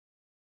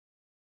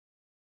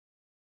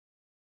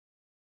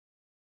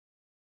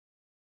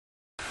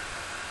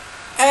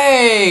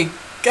Hey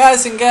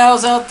guys and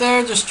gals out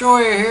there,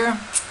 Destroyer here.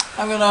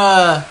 I'm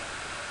gonna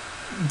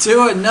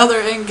do another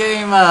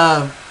in-game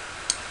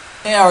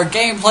or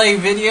gameplay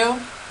video.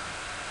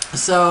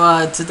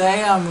 So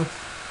today I'm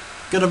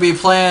gonna be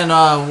playing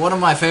one of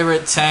my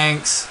favorite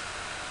tanks.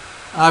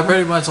 I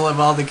pretty much love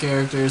all the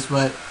characters,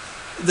 but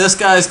this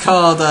guy's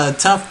called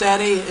Tough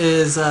Daddy.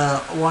 Is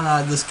one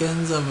of the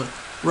skins of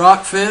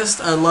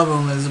Rockfist. I love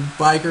him as a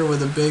biker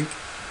with a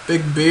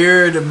big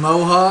beard and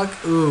mohawk.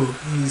 Ooh,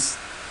 he's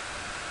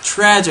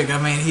tragic. I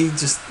mean, he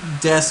just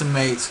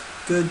decimates.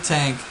 Good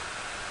tank.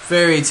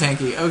 Very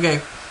tanky.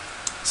 Okay,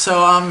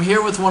 so I'm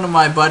here with one of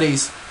my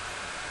buddies,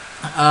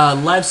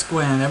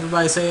 Squin.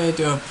 Everybody say hey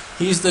to him.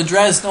 He's the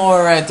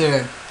Dresnor right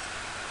there.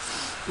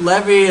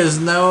 Levy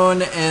is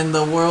known in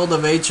the world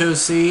of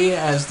HOC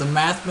as the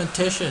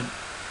mathematician.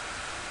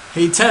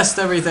 He tests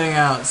everything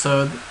out.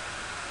 So,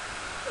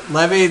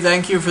 Levy,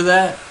 thank you for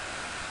that.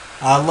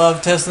 I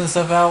love testing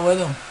stuff out with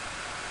him.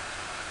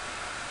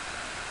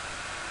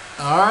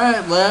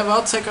 Alright, Lev,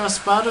 I'll take our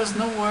spotters.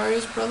 No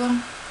worries,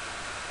 brother.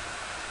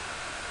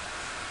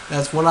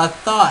 That's what I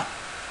thought.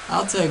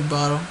 I'll take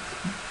bottom.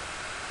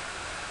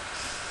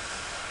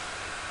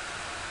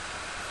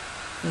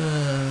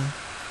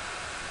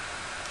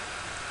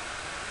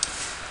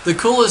 The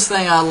coolest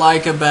thing I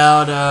like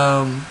about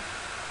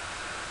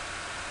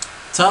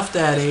Tough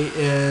Daddy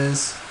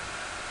is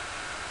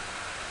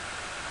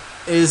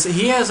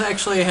he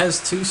actually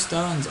has two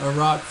stuns. Or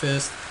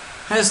Rockfist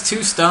has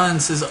two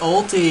stuns. His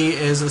ulti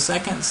is a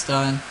second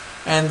stun,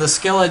 and the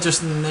skill I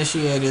just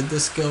initiated,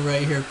 this skill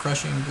right here,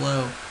 Crushing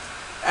Blow,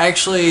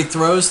 actually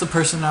throws the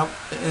person up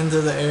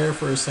into the air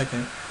for a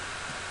second.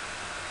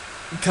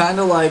 Kind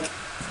of like,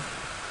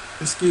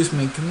 excuse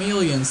me,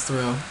 Chameleon's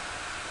throw.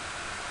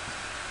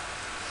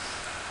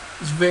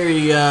 It's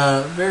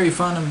very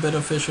fun and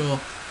beneficial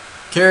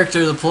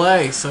character to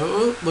play. So,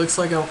 ooh, looks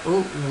like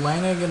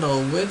landing into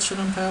a witch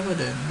and a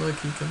paladin. Look,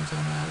 he comes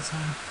on the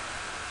outside.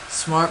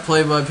 Smart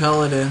play by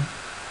Paladin.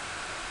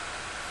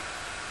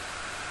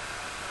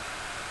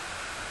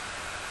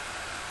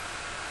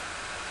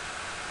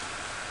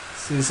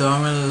 See, so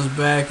I'm gonna just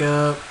back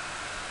up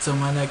to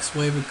my next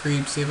wave of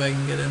creeps, see if I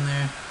can get in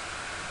there.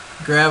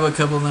 Grab a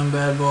couple of them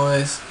bad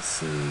boys. Let's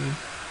see.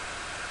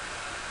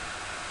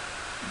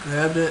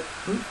 Grabbed it.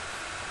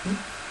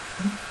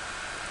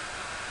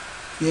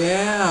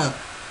 Yeah.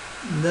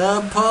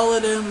 The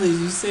Paladin. Did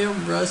you see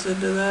him rush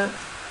into that?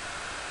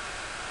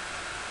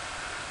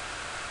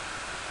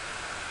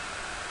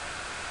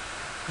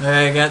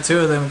 Alright, got two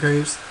of them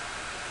creeps.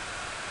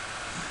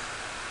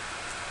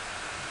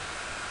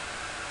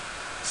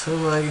 So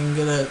if I can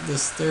get at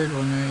this third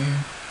one right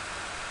here.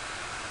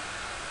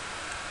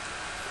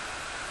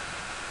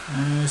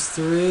 There's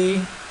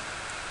three.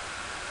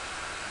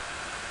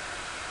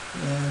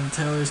 And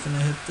tower's gonna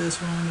hit this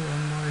one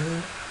more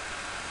hit.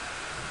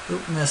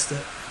 Oop, missed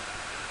it.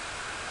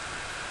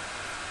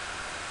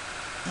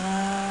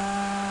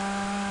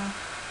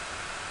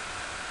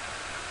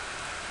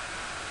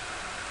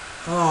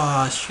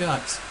 Oh,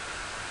 shucks.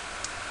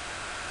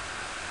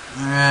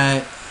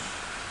 Alright.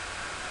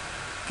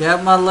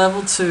 Got my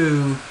level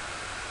 2.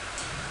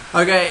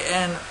 Okay,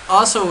 and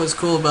also what's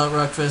cool about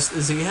Rockfist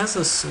is he has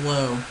a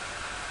slow.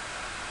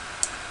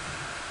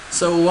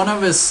 So one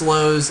of his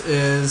slows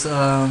is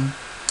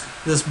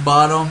this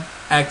bottom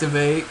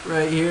activate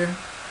right here.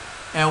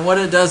 And what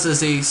it does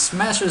is he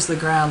smashes the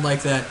ground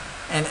like that.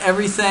 And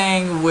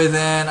everything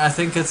within, I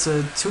think it's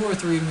a 2 or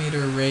 3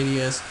 meter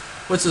radius,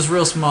 which is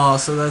real small,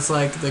 so that's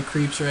like the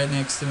creeps right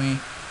next to me.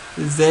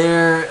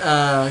 They're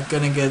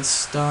gonna get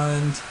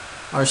stunned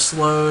or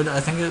slowed. I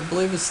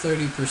believe it's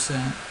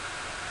 30%.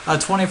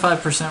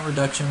 25%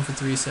 reduction for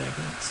 3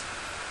 seconds.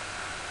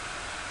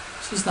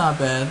 Which is not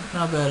bad.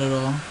 Not bad at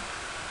all.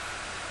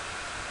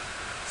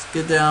 Let's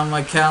get down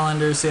my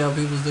calendar, see how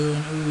people's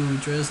doing. Ooh,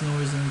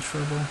 Dresnor's in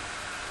trouble.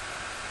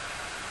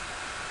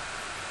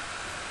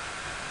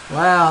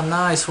 Wow,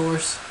 nice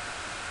horse.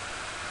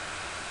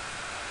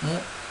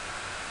 Yep.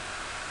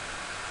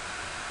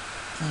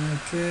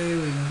 Okay,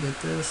 we can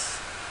get this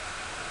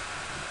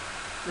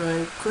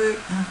right quick.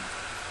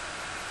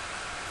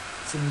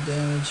 Some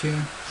damage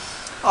here.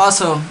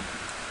 Also,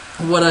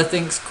 what I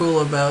think's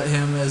cool about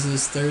him is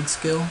his third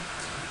skill.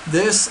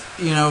 This,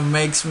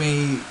 makes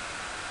me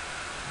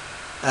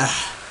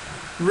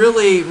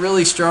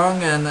really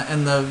strong in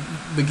the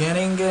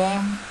beginning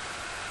game,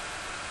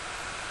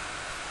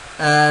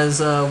 as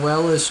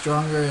well as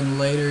stronger in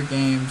later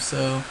games.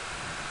 So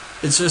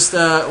it's just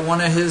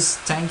one of his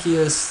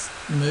tankiest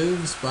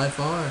moves by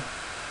far.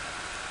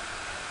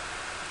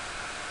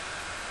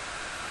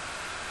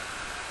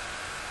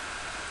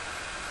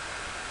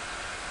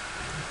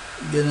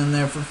 Get in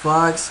there for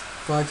Fox.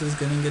 Fox is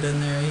gonna get in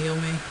there and heal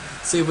me.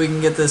 See if we can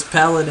get this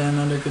Paladin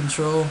under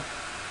control.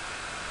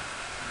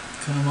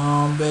 Come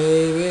on,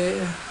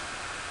 baby.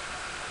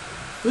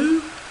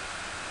 Woo!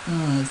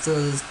 Let's throw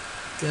this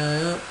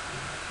guy up.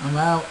 I'm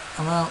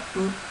out.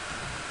 Ooh.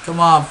 Come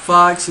on,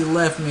 Fox, you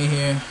left me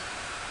here.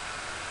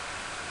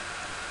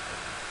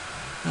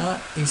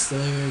 He's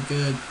still here,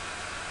 good.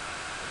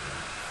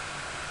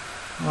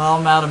 Well,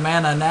 I'm out of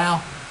mana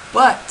now.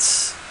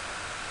 But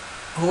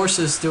horse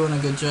is doing a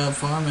good job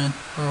farming.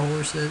 Our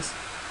horse is.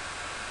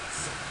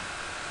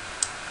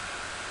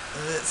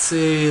 Let's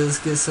see. Let's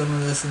get some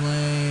of this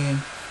lane.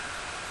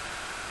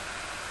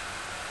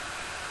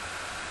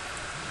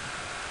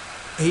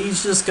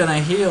 He's just gonna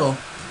heal.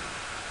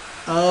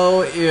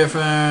 Oh,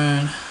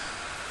 Earfern.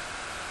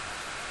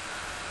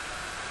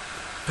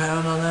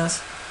 Pound on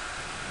this.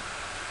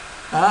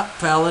 Ah,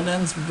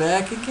 Paladin's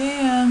back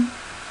again.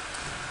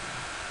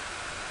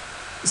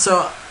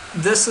 So,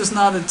 this is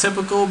not a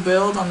typical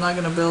build. I'm not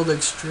going to build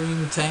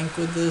extreme tank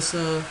with this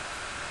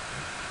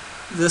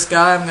this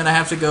guy. I'm going to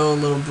have to go a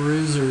little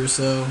bruiser,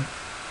 so.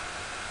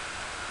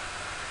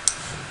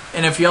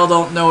 And if y'all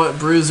don't know what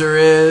bruiser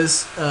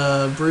is,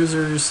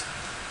 bruiser's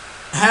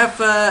half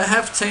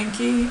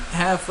tanky,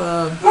 half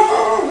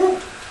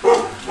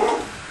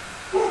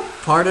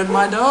pardon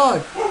my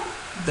dog.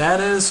 That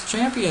is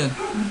champion.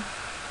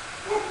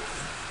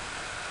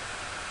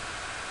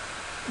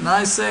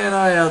 Nice saying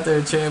hi out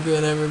there,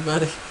 champion,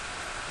 everybody.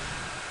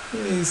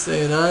 He's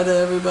saying hi to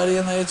everybody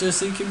in the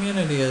HRC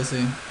community, I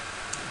see.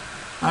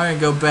 I'm gonna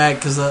go back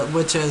because that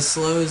witch has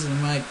slows and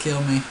it might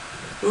kill me.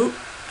 Oop.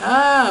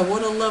 Ah,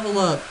 what a level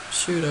up.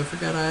 Shoot, I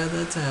forgot I had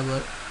that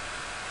tablet.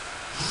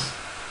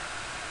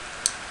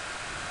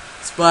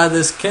 Let's buy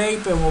this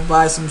cape and we'll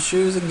buy some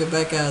shoes and get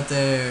back out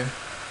there.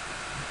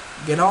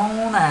 Get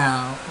on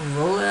out.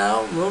 Roll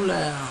out, roll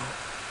out.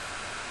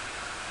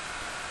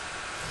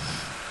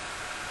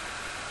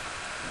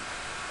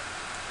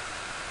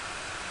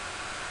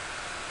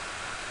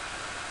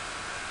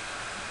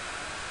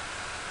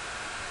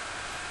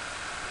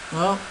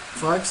 Well,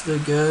 Fox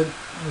did good.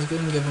 I was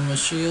going to give him a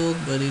shield,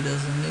 but he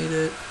doesn't need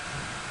it.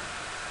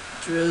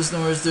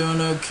 Dresnor's doing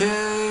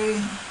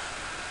okay.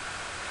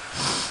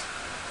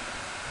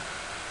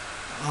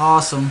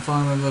 Awesome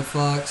farming by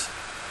Fox.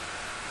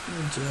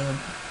 Good job.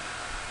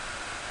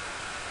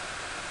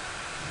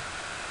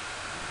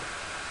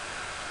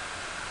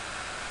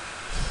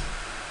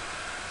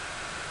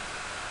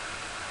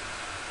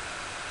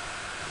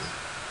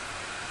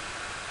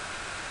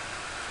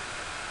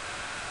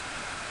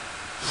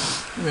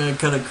 We're gonna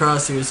cut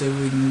across here, see if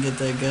we can get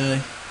that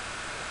guy.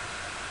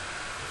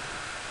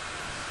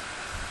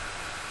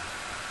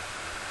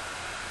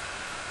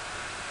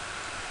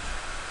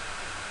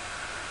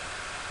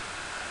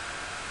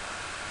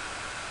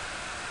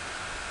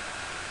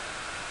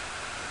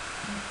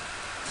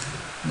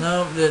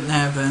 Nope, didn't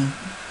happen.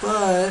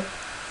 But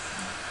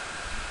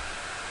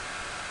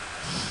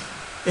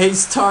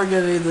he's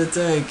targeting the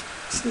tank.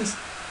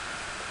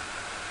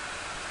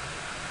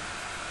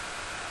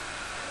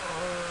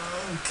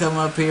 Come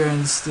up here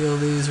and steal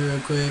these real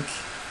quick.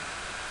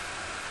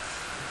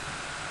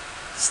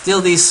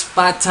 Steal these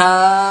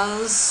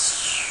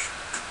spatas.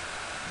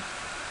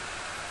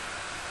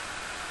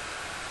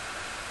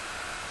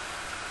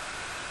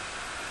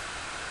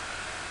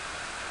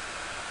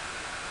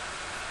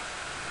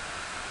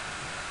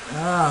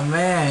 Oh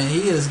man,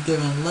 he is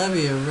giving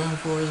Levy a run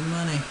for his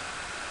money.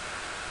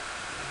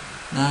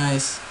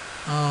 Nice.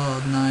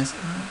 Oh, nice.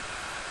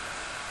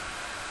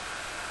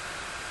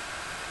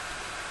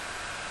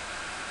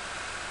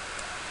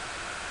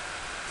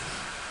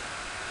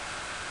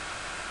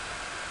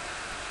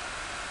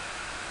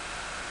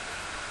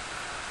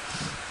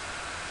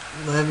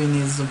 Levy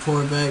needs to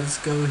pour back. Let's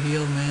go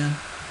heal, man.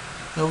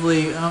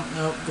 Hopefully, oh,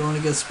 nope, going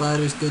to get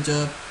spiders. Good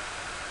job.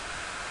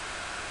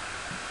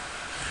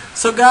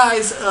 So,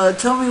 guys,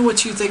 tell me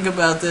what you think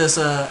about this,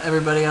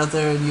 everybody out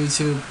there on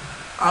YouTube.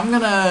 I'm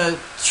going to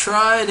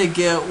try to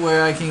get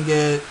where I can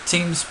get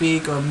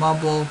TeamSpeak or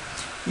Mumble.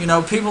 You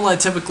know, people I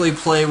typically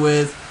play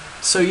with.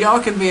 So, y'all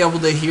can be able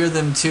to hear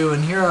them, too,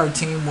 and hear our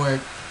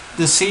teamwork.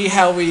 To see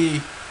how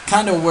we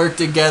kind of work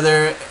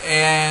together,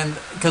 and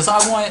because I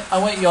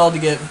want y'all to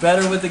get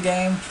better with the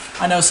game.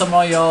 I know some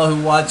of y'all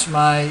who watch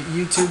my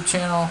YouTube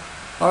channel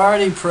are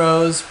already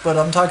pros, but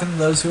I'm talking to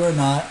those who are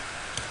not.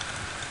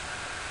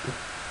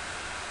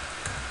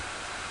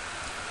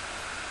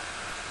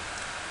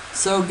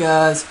 So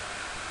guys,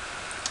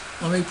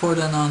 let me pour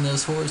in on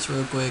this horse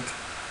real quick.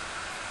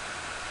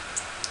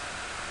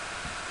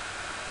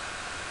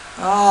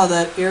 Oh,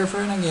 that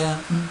Earfern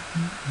again.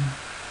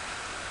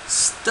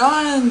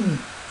 Stun!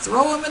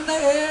 Throw him in the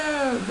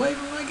air! Wave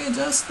him like I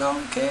just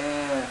don't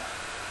care.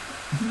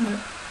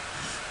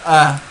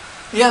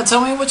 Yeah,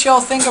 tell me what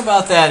y'all think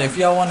about that. If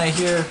y'all want to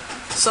hear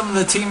some of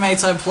the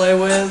teammates I play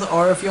with,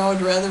 or if y'all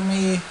would rather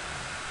me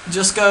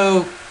just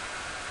go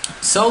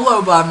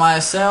solo by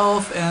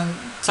myself and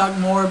talk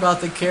more about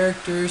the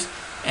characters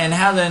and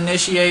how to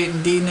initiate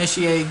and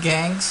de-initiate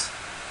ganks.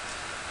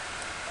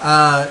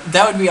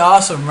 That would be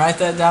awesome. Write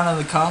that down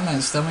in the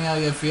comments. Tell me how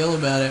you feel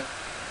about it.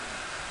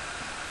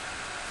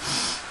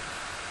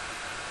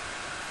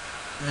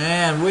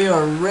 Man, we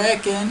are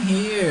wrecking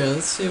here.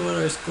 Let's see what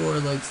our score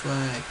looks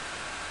like.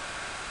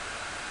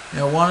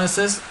 Yeah, one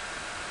assist.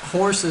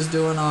 Horse is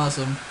doing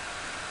awesome.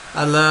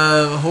 I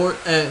love horse.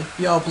 If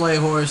y'all play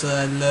horse,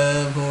 I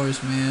love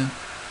horse, man.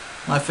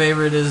 My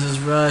favorite is his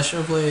rush.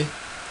 Hopefully,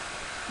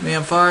 me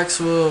and Fox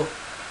will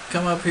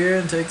come up here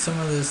and take some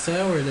of this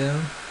tower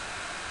down.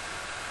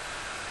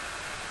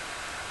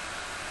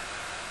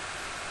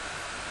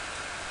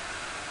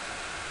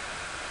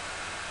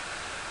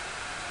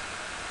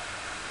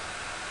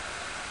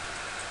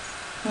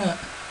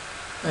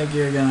 Like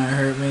you're gonna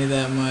hurt me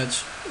that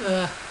much.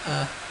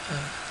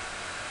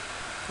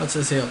 What's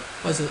this heal?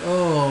 What's this?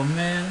 Oh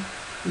man,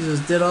 you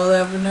just did all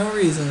that for no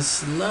reason.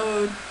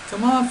 Slowed.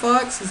 Come on,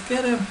 Fox, let's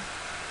get him.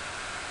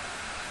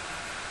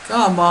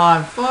 Come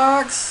on,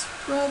 Fox,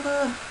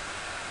 brother.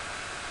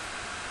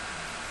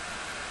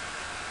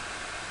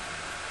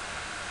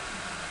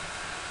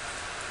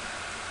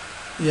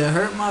 You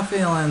hurt my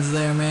feelings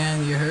there,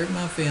 man. You hurt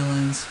my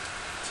feelings.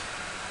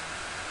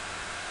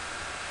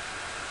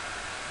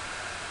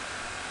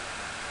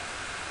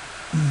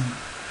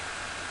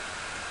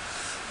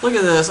 Look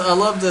at this. I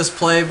love this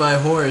play by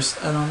Horse.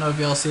 I don't know if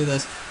y'all see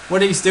this.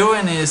 What he's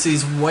doing is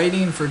he's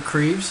waiting for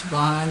creeps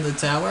behind the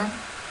tower.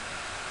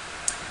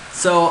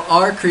 So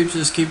our creeps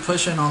just keep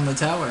pushing on the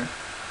tower.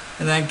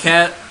 And then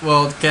Cat,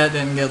 well, Cat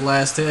didn't get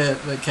last hit,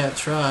 but Cat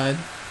tried.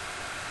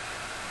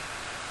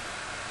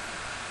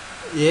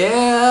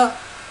 Yeah.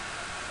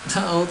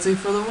 Ulti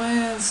for the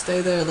win. Stay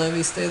there,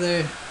 Levy. Stay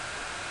there.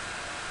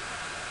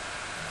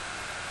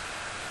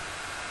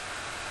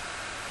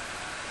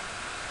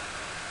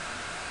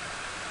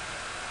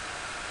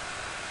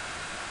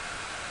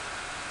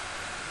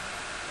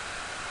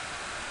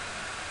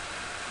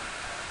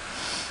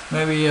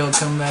 Maybe he'll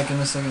come back in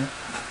a second.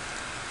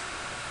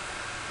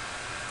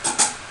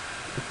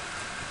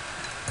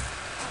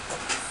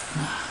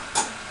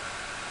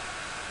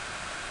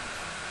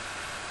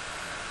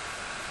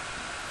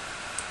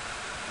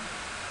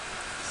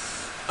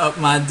 Up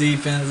my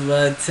defense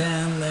by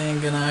 10, they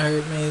ain't gonna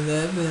hurt me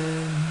that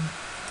bad.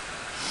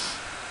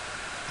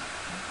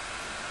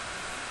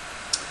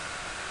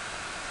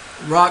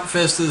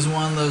 Rockfist is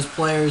one of those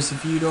players,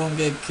 if you don't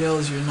get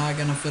kills, you're not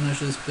gonna finish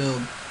this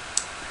build.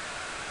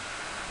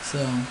 So,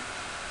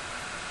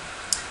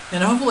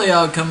 and hopefully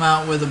I'll come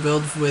out with a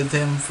build with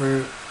him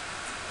for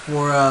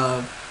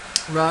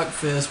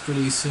Rockfist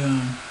pretty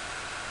soon.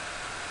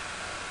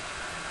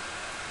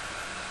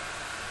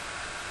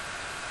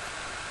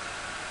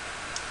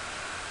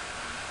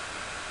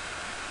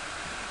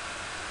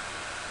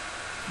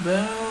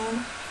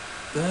 Boom,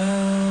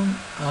 boom.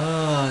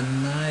 Oh,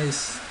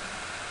 nice.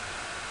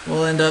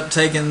 We'll end up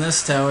taking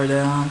this tower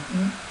down.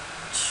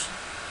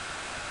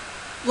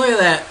 Look at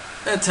that.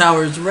 That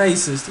tower's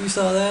racist. You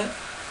saw that?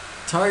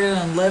 Target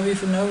on Levy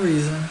for no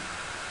reason.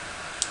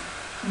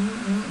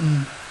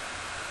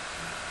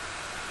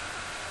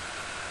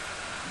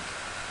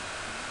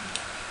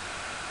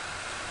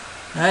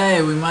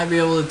 Hey, we might be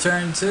able to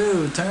turn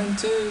two. Turn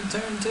two.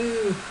 Turn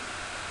two.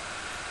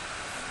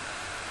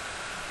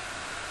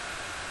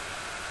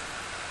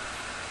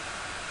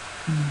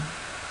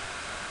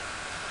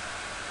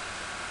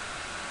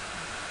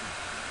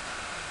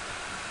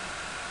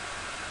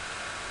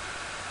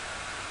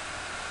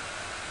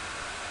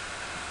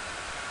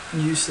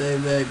 You stay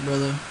back,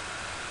 brother.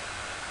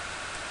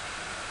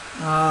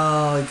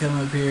 I'll come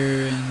up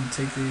here and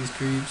take these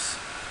creeps.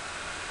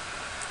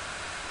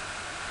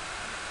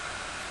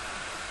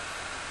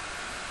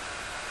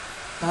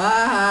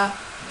 Ah,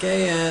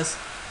 KS.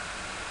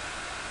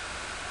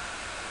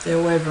 Stay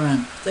away from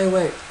him. Stay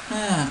away.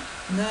 Ah,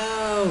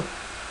 no.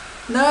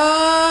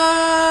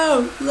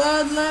 No!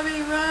 Let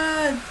me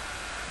run!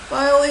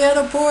 I only had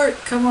a port.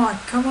 Come on,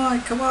 come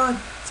on, come on.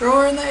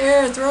 Throw her in the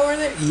air. Throw her in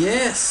the air.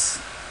 Yes.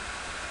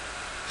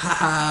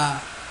 Haha.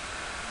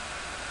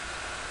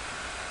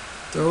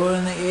 Throw her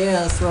in the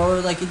air. Throw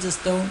her like you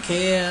just don't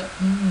care.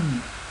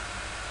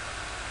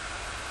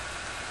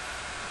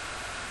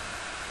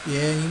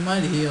 Yeah, you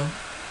might heal.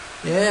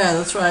 Yeah,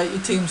 that's right.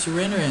 Your team's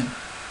surrendering.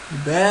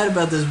 You're bad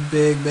about this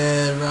big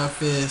bad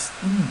Rockfist.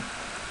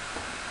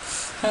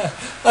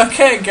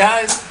 Okay,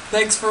 guys.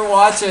 Thanks for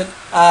watching.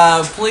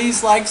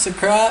 Please like,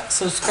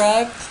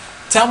 subscribe.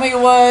 Tell me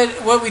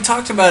what we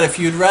talked about. If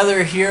you'd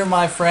rather hear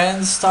my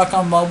friends talk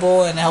on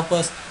mobile and help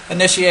us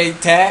initiate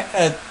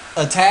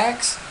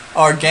attacks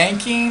or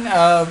ganking,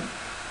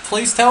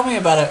 please tell me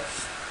about it.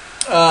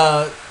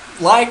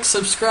 Like,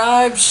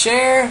 subscribe,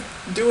 share,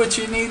 do what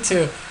you need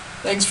to.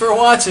 Thanks for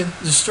watching.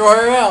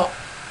 Destroyer out.